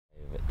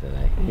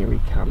Here he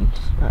comes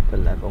at the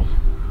level.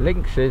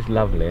 Links is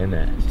lovely, isn't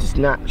it? It's just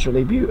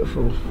naturally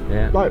beautiful.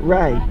 Yeah. Like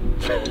Ray.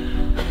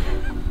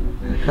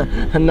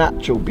 A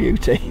natural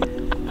beauty.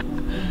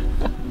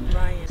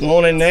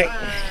 Morning, Nick.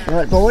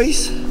 Right,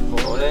 boys?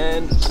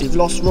 Morning. You've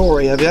lost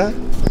Rory, have you?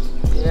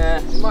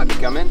 Yeah, he might be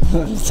coming.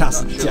 That's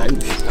a joke.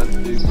 Has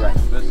to do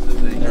breakfast,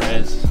 doesn't he? There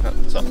is. At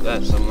the top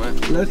there somewhere.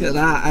 Look at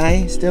that,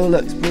 eh? Still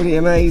looks pretty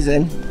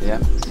amazing. Yeah.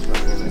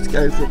 Let's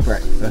go for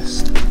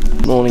breakfast.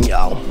 Morning,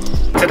 y'all.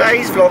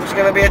 Today's vlog's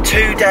going to be a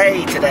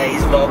 2-day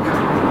vlog.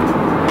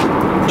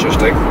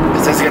 Interesting.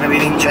 Because there's going to be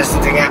an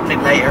interesting thing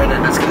happening later, and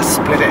then that's going to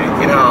split it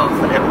in half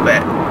a little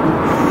bit.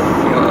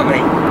 You know what I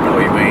mean? I know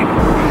what you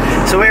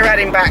mean. So we're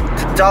heading back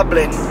to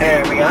Dublin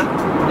area.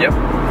 Yep.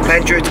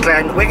 Glen Druids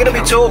Glen. We're going to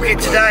be talking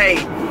today,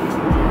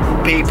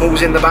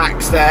 people's in the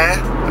backs there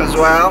as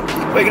well.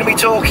 We're going to be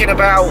talking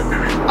about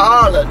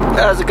Ireland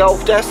as a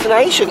golf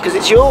destination, because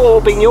it's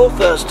been your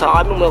first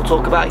time, and we'll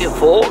talk about your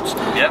thoughts.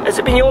 Yep. Has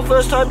it been your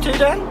first time too,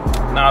 Dan?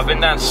 No, I've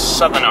been down to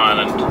Southern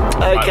Ireland,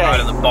 Okay. right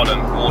at the bottom,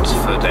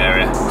 Waterford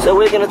area. So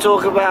we're going to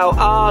talk about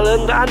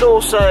Ireland and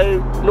also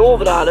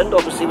Northern Ireland,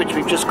 obviously, which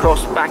we've just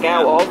crossed back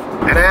out of,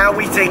 and how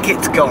we think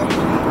it's gone.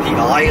 The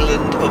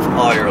island of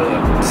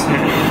Ireland.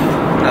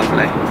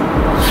 Lovely.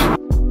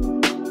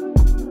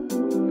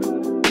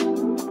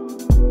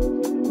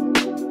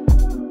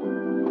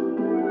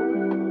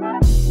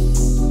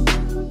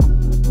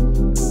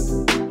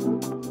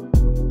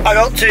 I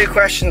got 2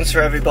 questions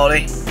for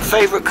everybody.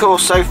 Favourite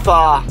course so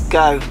far?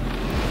 Go.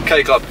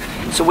 K Club.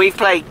 So we've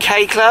played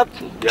K Club,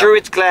 Yep.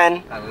 Druids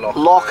Glen, And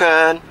Loch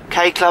Earn,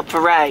 K Club for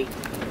Ray.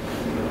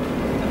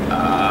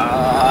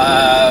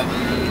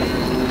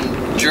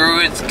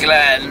 Druids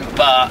Glen,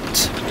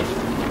 but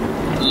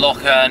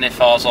Loch Earn if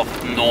I was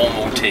off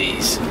normal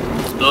tees.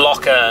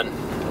 Loch Earn.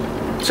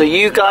 So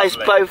you guys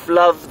Lovely. both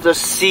loved the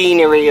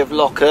scenery of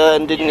Loch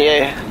Earn, didn't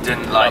you?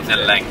 Didn't like the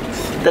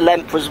length, The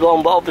length was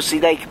one, but obviously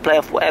they could play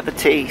off whatever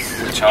tees.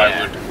 which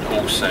I would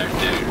also do.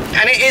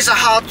 And it is a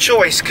hard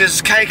choice,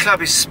 because K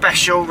Club is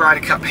special,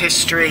 Ryder Cup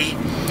history.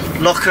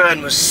 Loch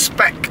Earn was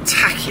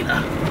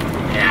spectacular.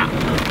 Yeah.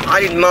 I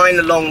didn't mind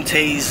the long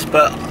tees,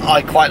 but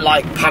I quite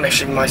like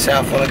punishing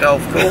myself on a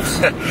golf course.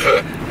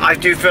 I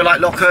do feel like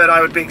Loch Earn I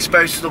would be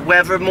exposed to the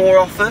weather more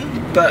often,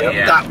 but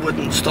Yep. that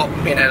wouldn't stop,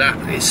 you know, that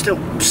it's still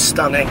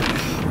stunning.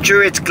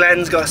 Druids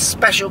Glen's got a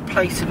special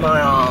place in my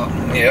heart.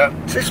 Yeah.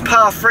 So this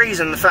par 3s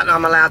and the fact that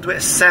I'm allowed to hit a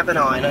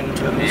 7-iron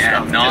into them and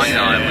Yeah, stuff.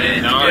 9-9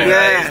 weird.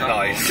 Yeah, It's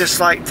nice. just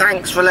like,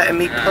 thanks for letting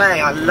me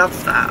play. I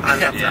love that. I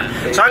love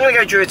that. So I'm going to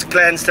go Druids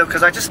Glen still,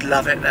 because I just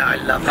love it there. I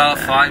love Par it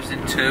there. 5s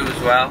in 2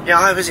 as well. Yeah,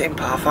 I was in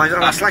par 5.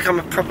 Oh, it's like I'm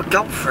a proper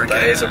golfer again.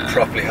 That is a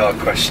properly hard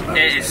question. though,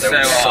 It isn't is They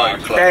were so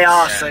hard. close. They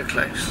are Yeah. so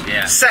close.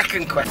 Yeah.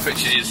 Second question.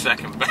 Which is your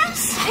second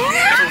best?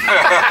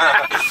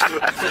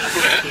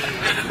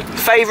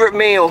 Favourite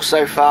meal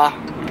so far?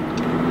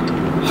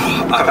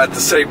 I've had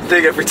the same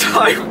thing every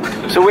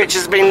time. So which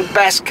has been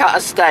best cut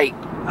of steak?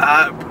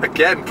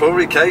 Again,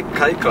 probably K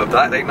Club.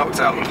 That they knocked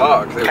it out of the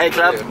park. They were K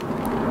Club? brilliant.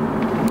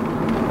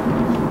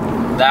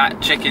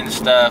 That chicken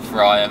stir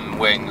fry and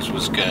wings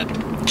was good.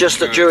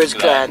 Just at Druids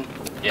Glen.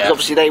 Yeah. 'Cause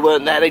obviously they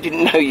weren't there. They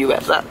didn't know you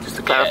had that. Just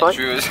to clarify. Yeah,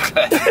 Druids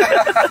Glen.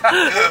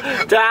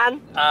 Dan?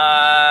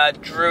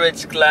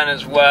 Druids Glen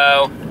as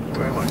well.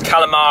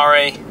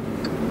 Calamari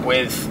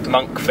with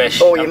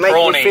monkfish Oh, you're and making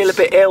prawnies. me feel a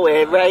bit ill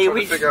here, Ray. Trying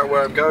to figure out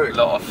where I'm going. A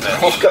lot of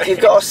fish. You've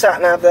got a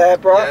sat nav there,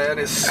 bro. Yeah, and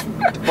it's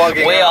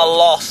bugging We out. are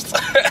lost.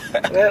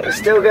 Yeah, we're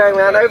still going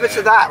round over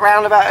to that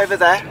roundabout over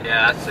there.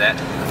 Yeah, that's it.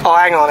 Oh,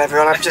 hang on,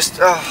 everyone. I've just.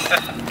 Oh.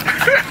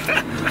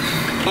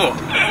 Oh,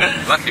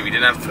 lucky we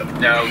didn't have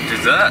no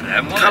dessert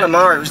then, was it?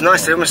 Calamari was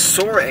nice. I almost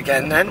saw it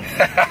again then.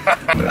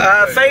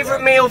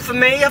 Favourite meal for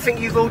me? I think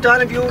you've all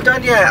done. Have you all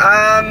done?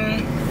 Yeah.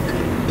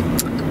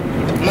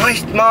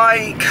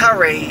 My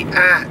curry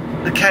at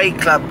the K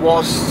Club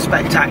was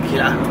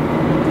spectacular.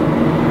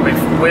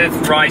 With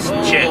rice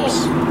and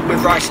chips.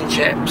 With rice and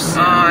chips.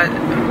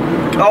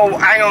 Oh,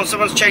 hang on.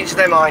 Someone's changed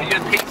their mind.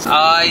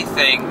 I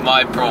think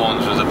my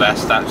prawns was the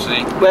best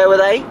actually. Where were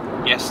they?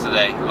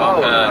 Yesterday.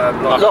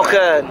 Loch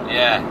Earn.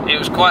 Yeah, it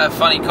was quite a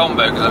funny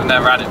combo because I've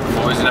never had it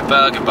before. It was in a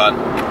burger bun.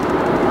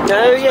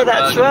 Oh, yeah,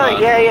 that's right.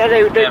 Yeah, yeah.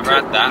 They Never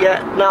had that.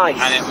 Yeah, nice.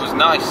 And it was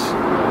nice.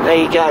 There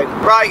you go.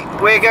 Right,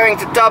 we're going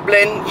to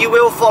Dublin. You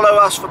will follow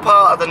us for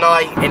part of the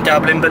night in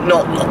Dublin, but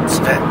not lots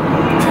of it.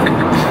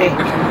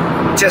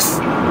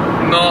 Just.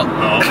 Not.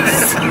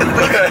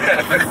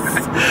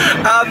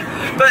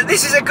 But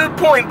this is a good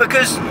point,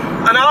 because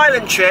an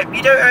island trip,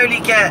 you don't only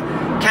get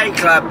K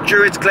Club,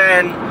 Druids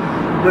Glen,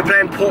 we're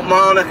playing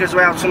Portmarnock as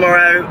well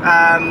tomorrow,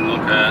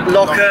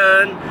 Loch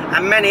Earn,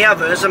 and many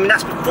others. I mean,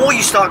 that's before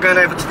you start going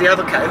over to the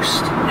other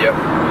coast. Yep.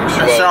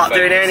 And start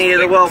doing any of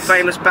the world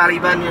famous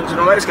Ballybunions and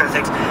all those kind of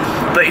things.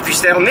 But if you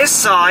stay on this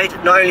side,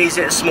 not only is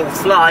it a small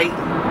flight,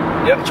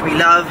 which we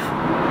love,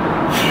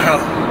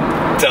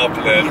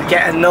 Dublin. you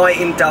get a night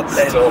in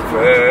Dublin. Stop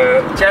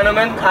it.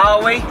 Gentlemen,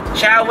 are we?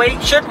 Shall we?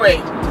 Should we?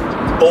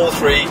 All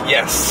three,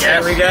 yes.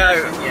 There we go.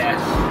 Yes.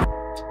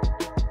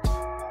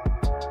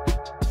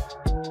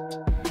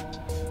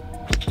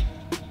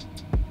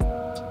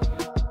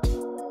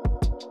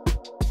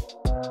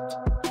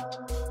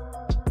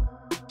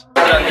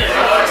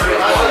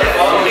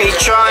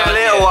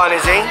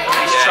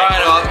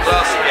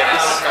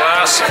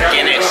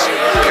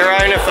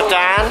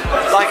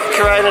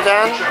 Corona,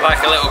 Dan?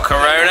 Like a little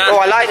Corona.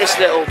 Oh, I like this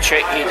little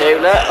trick you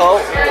do, look.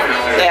 Oh,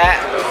 yeah.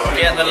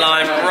 Get the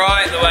lime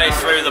right the way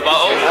through the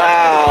bottle.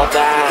 Oh,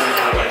 Dan.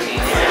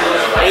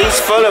 He's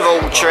full of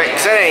all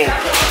tricks, isn't he?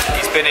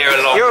 He's been here a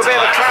long time. You're a bit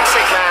of a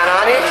classic man,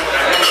 aren't you?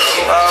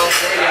 Well,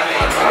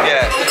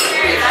 yeah.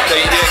 So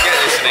you don't get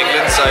this in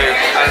England, so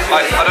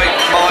I don't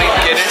mind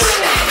Guinness.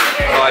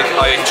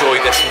 I enjoy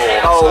this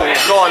more. Oh, so.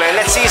 go on then,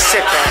 let's see you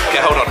sip it.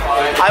 Okay, hold on.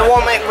 I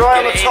want it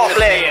right on the top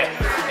lip.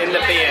 In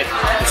the beard.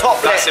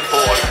 Top lip. That's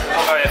important.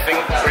 Oh,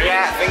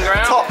 yeah, finger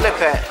out. Top lip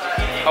it.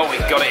 Oh,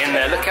 we've got it in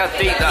there. Look how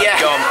deep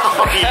that's gone.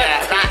 Oh,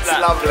 yeah, that's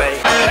lovely.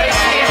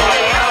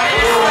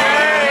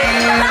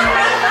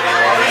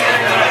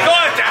 Go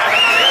on, Dad.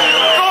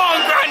 Go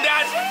on,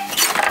 Grandad.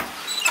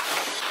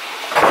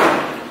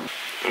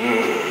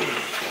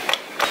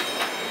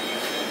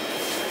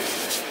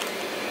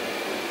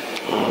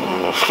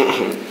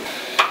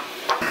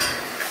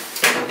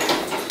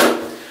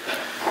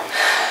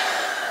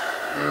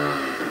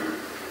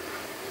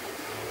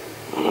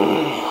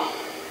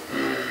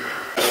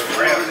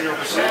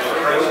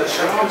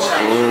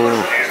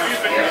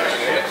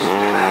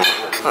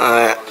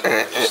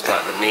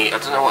 I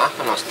don't know what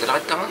happened. Did I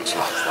dance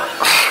last night?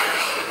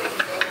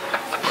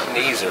 My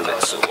knees are a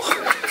bit sore.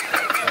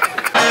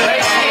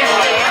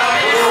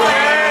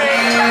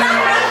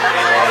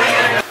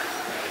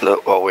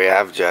 Look what we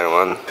have,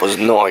 gentlemen. Was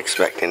not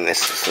expecting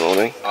this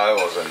morning. I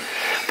wasn't.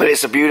 But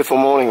it's a beautiful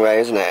morning, Ray,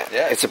 isn't it?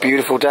 Yeah. It's a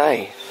beautiful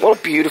day. What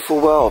a beautiful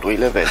world we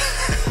live in.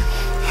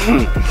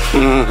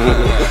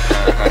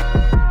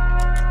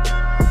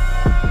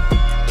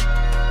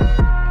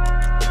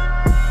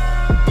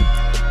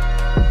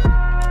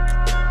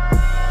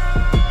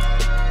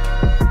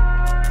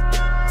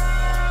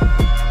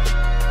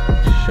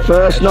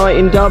 First night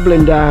in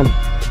Dublin, Dan.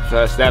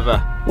 First ever.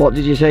 What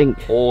did you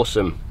think?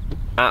 Awesome.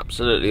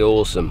 Absolutely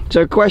awesome.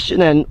 So question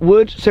then,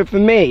 so for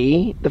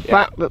me, the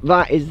fact that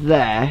that is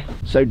there,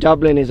 so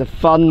Dublin is a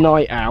fun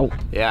night out,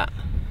 Yeah.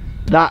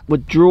 that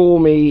would draw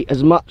me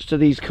as much to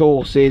these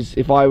courses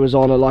if I was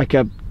on like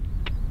a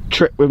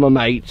trip with my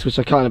mates, which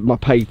are kind of my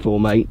paid for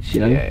mates,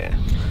 you know. Yeah.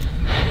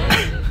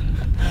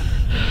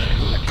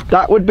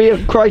 That would be a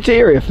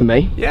criteria for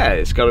me. Yeah,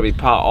 it's got to be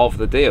part of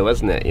the deal,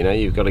 isn't it? You know,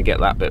 you've got to get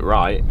that bit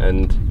right,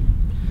 and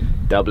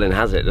Dublin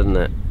has it, doesn't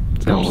it?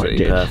 It's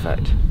absolutely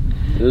perfect.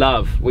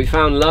 Love. We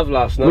found love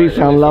last night. We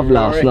found love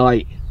last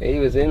night. He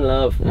was in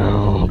love.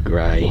 Oh,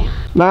 great.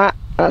 Matt,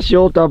 that's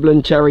your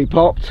Dublin cherry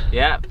popped.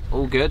 Yeah,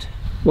 all good.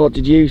 What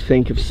did you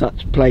think of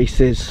such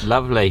places?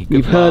 Lovely. Good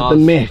You've heard the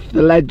myth,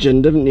 the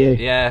legend, haven't you?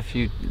 Yeah, a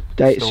few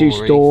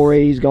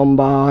stories gone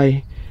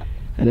by,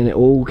 and then it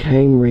all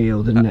came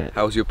real, didn't it?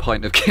 How was your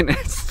pint of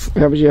Guinness?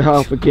 How was your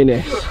half a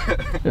Guinness?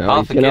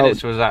 Half a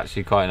Guinness was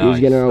actually quite nice.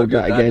 He's going to hold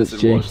that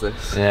against you.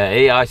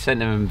 Yeah, I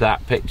sent him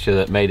that picture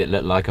that made it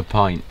look like a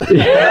pint.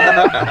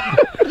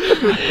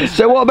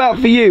 So what about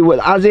for you?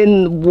 As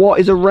in, what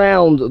is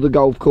around the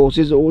golf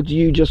courses, or do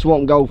you just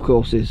want golf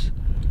courses?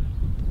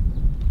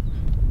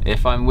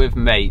 If I'm with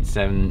mates,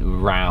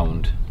 then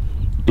round.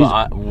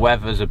 But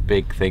weather's a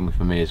big thing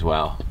for me as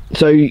well.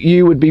 So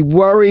you would be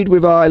worried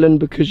with Ireland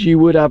because you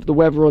would have the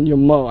weather on your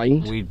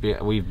mind. We've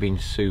been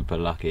super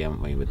lucky,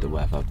 haven't we, with the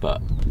weather?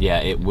 But yeah,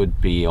 it would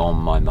be on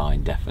my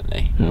mind,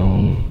 definitely.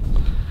 Oh.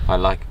 I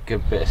like a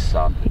good bit of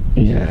sun.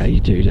 Yeah,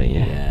 you do, don't you?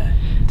 Yeah.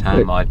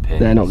 Tan my pins.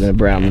 They're not going to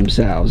brown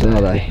themselves,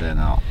 are they? They're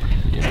not.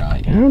 You're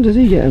right. How does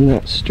he get them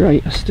that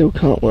straight? I still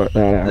can't work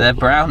that out. They're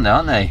brown,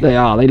 aren't they? They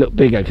are. They look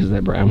bigger because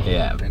they're brown.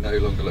 Yeah. They no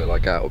longer look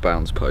like out of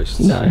bounds posts.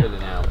 No,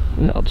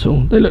 not at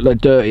all. They look like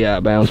dirty out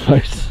of bounds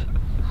posts.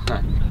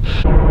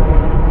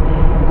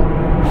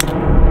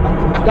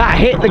 That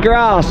hit the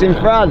grass in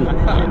front.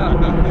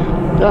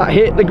 That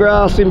hit the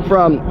grass in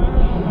front.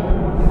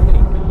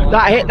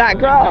 That hit that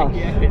grass.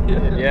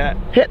 Yeah.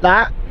 Hit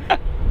that.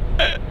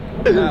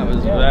 That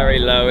was very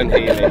low and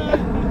healing.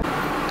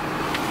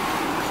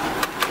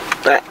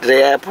 Back to the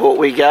airport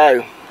we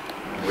go.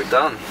 We're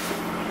done.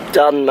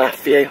 Done,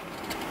 Matthew.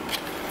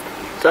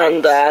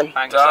 Done, Dan.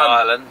 Thanks,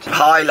 Ireland.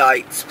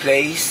 Highlights,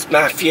 please.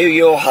 Matthew,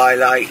 your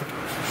highlight.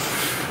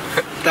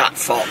 That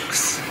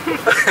fox.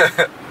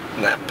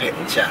 That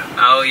picture.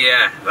 Oh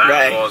yeah, that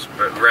Ray. was.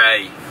 But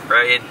Ray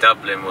in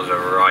Dublin was a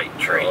right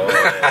treat.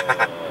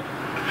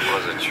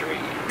 Was a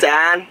treat.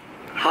 Dan,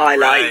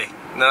 highlight. Ray.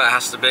 No, it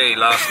has to be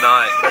last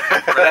night.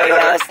 Ray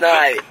last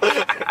night.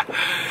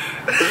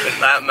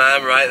 That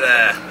man right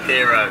there,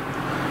 hero.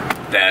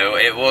 No,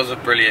 it was a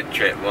brilliant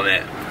trip, wasn't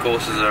it?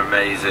 Courses are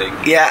amazing.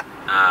 Yeah.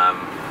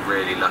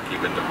 Really lucky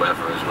with the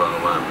weather as well,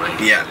 weren't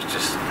we? Yeah. It was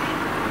just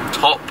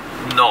top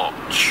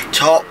notch.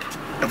 Top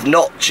of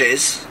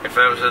notches. If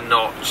there was a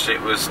notch,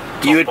 it was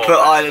top. You would put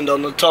Ireland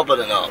on the top of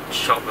the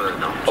notch. Top of the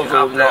notch. Of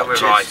all Up there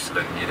with notches.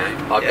 Iceland, you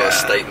know. I've got a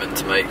statement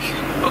to make.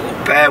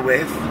 Oh. Bear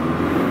with.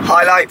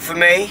 Highlight for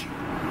me.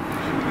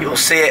 You'll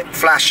see it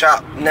flash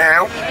up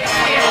now.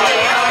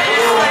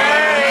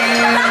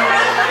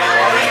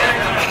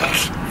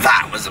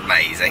 That was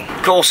amazing.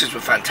 Courses were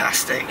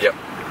fantastic. Yep.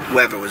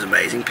 Weather was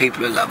amazing.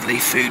 People are lovely.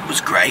 Food was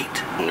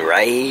great. And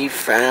Ray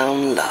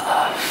found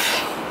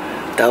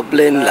love.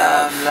 Dublin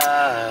love,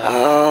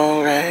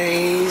 all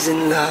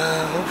raising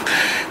love.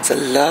 It's a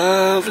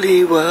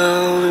lovely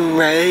world and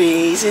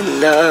raising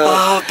love.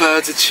 Oh,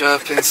 birds are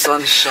chirping,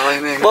 sun's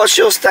shining. What's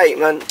your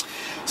statement?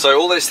 So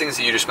all those things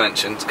that you just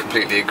mentioned,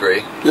 completely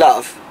agree.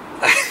 Love.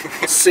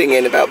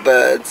 Singing about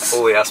birds.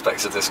 All the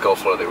aspects of this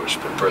golf holiday, which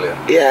has been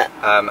brilliant. Yeah.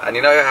 And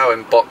you know how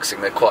in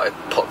boxing they're quite a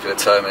popular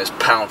term is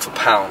pound for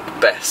pound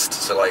best,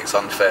 so like it's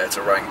unfair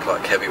to rank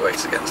like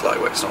heavyweights against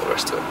lightweights and all the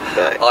rest of it.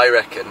 Right. I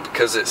reckon,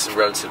 because it's a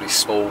relatively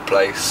small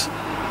place,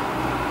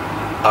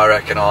 I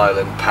reckon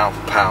Ireland, pound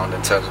for pound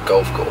in terms of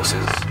golf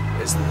courses,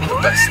 is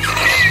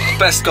the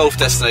best golf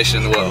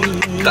destination in the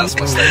world. That's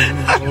my statement.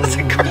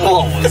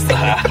 What was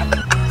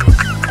that?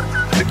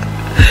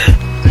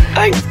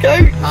 Thanks,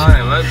 Coach.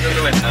 I'm open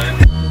the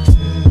window.